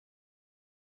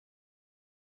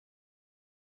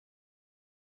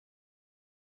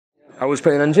I was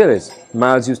playing on Jillies.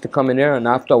 Miles used to come in there, and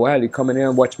after a while, he'd come in there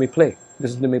and watch me play,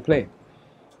 listen to me play.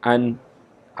 And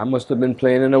I must have been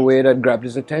playing in a way that grabbed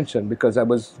his attention, because I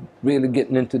was really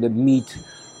getting into the meat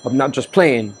of not just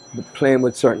playing, but playing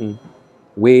with certain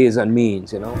ways and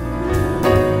means, you know.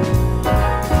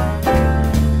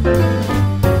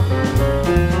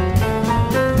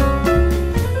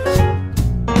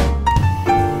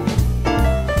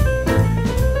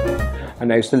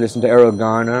 And I used to listen to Errol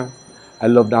Garner. I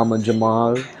loved Ahmad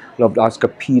Jamal, loved Oscar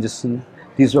Peterson.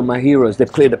 These were my heroes. They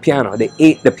played the piano. They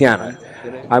ate the piano.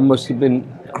 I must have been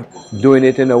doing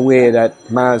it in a way that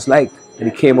Miles liked. And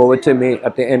he came over to me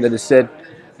at the end of the set,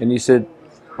 and he said,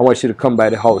 I want you to come by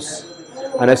the house.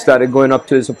 And I started going up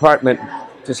to his apartment,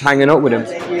 just hanging out with him.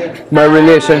 My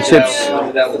relationships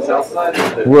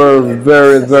were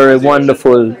very, very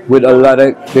wonderful with a lot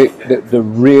of the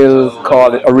real,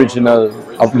 call it original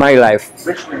of my life,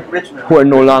 who are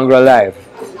no longer alive.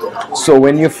 So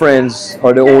when your friends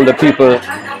or the older people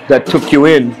that took you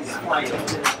in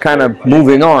kind of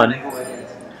moving on,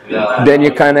 then you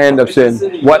kind of end up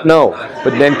saying, what now?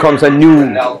 But then comes a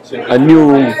new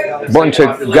bunch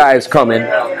of guys coming.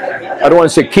 I don't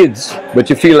want to say kids, but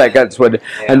you feel like that's what.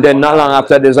 And then not long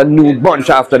after, there's a new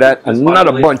bunch after that,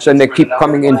 another bunch, and they keep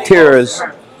coming in tiers.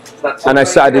 And I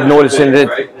started noticing it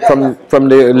from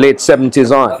the late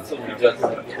 70s on,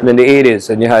 and then the 80s,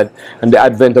 and you had the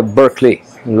advent of Berkeley,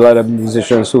 and a lot of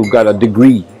musicians who got a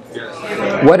degree.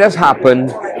 What has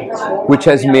happened, which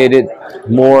has made it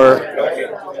more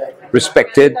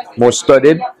respected, more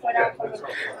studied,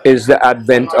 is the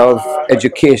advent of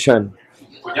education,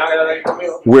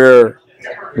 where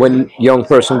when young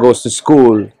person goes to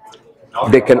school,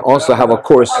 they can also have a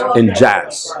course in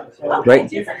jazz,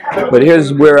 right? But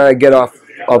here's where I get off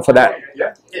of that.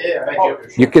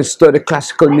 You can study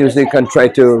classical music and try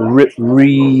to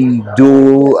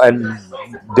redo and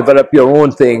develop your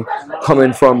own thing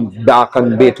coming from Bach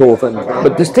and Beethoven.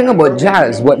 But this thing about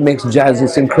jazz, what makes jazz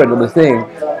this incredible thing,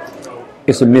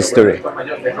 is a mystery.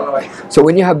 So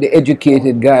when you have the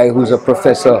educated guy who's a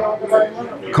professor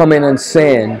coming and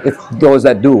saying, if those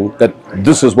that do, that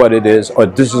this is what it is or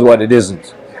this is what it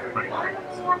isn't,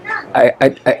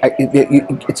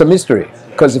 it's a mystery.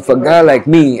 Because if a guy like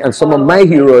me and some of my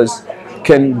heroes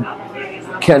can't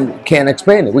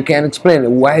explain it, we can't explain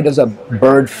it. Why does a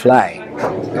bird fly?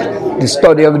 The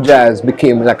study of jazz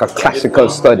became like a classical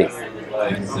study.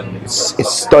 It's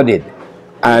studied.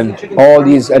 And all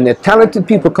these, and the talented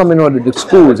people coming out of the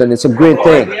schools, and it's a great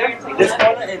thing.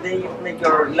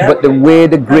 But the way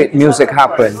the great music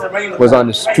happened was on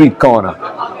the street corner,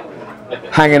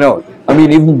 hanging out. I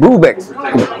mean, even Brubeck,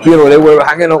 you know, they were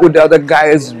hanging out with the other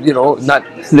guys, you know, not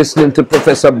listening to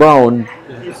Professor Brown.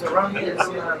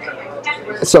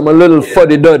 So I'm a little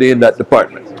fuddy-duddy in that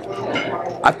department.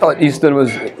 I thought Easton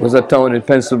was a town in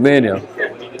Pennsylvania,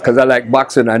 because I like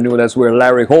boxing. I knew that's where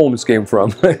Larry Holmes came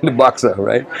from, the boxer,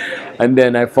 right? And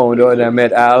then I found out, I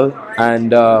met Al,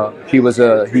 and he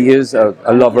is a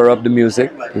lover of the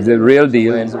music. He's the real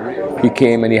deal. And he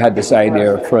came and he had this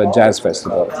idea for a jazz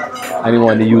festival, and he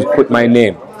wanted to put my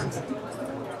name.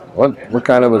 What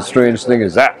kind of a strange thing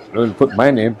is that? Put my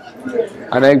name.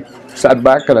 And I sat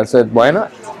back and I said, why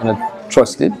not? And I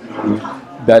trusted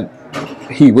that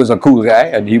he was a cool guy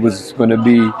and he was going to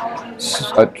be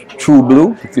a true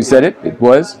blue. If he said it, it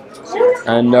was.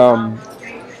 And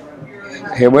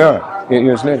here we are, 8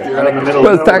 years later.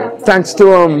 Well, thanks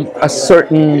to a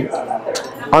certain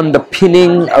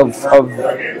underpinning of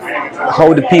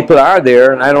how the people are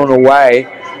there, and I don't know why,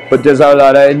 but there's a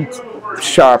lot of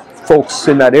sharp folks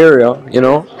in that area, you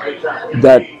know,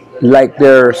 that like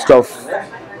their stuff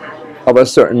of a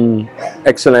certain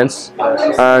excellence.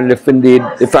 And if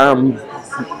I'm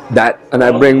that, and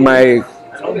I bring my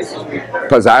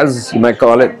pizzazz, you might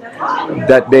call it,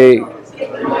 that they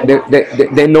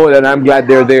know that I'm glad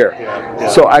they're there.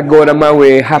 So I go to my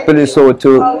way, happily so,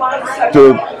 to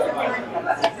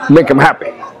make them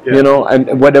happy, you know,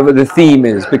 and whatever the theme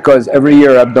is, because every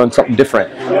year I've done something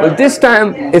different. But this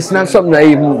time it's not something I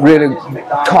even really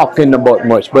talking about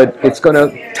much, but it's going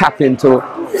to tap into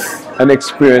an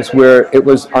experience where it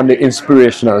was on the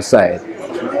inspirational side.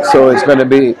 So it's going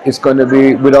to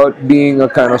be without being a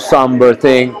kind of somber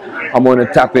thing. I'm going to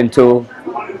tap into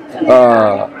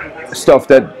stuff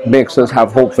that makes us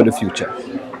have hope for the future.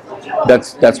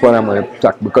 That's what I'm going to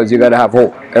talk, because you got to have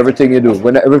hope. Everything you do.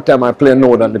 Every time I play a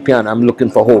note on the piano, I'm looking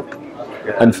for hope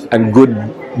and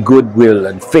goodwill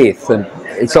and faith. And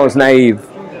it sounds naive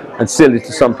and silly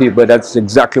to some people, but that's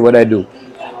exactly what I do.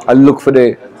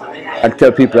 I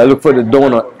tell people, I look for the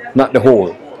donut, not the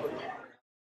hole.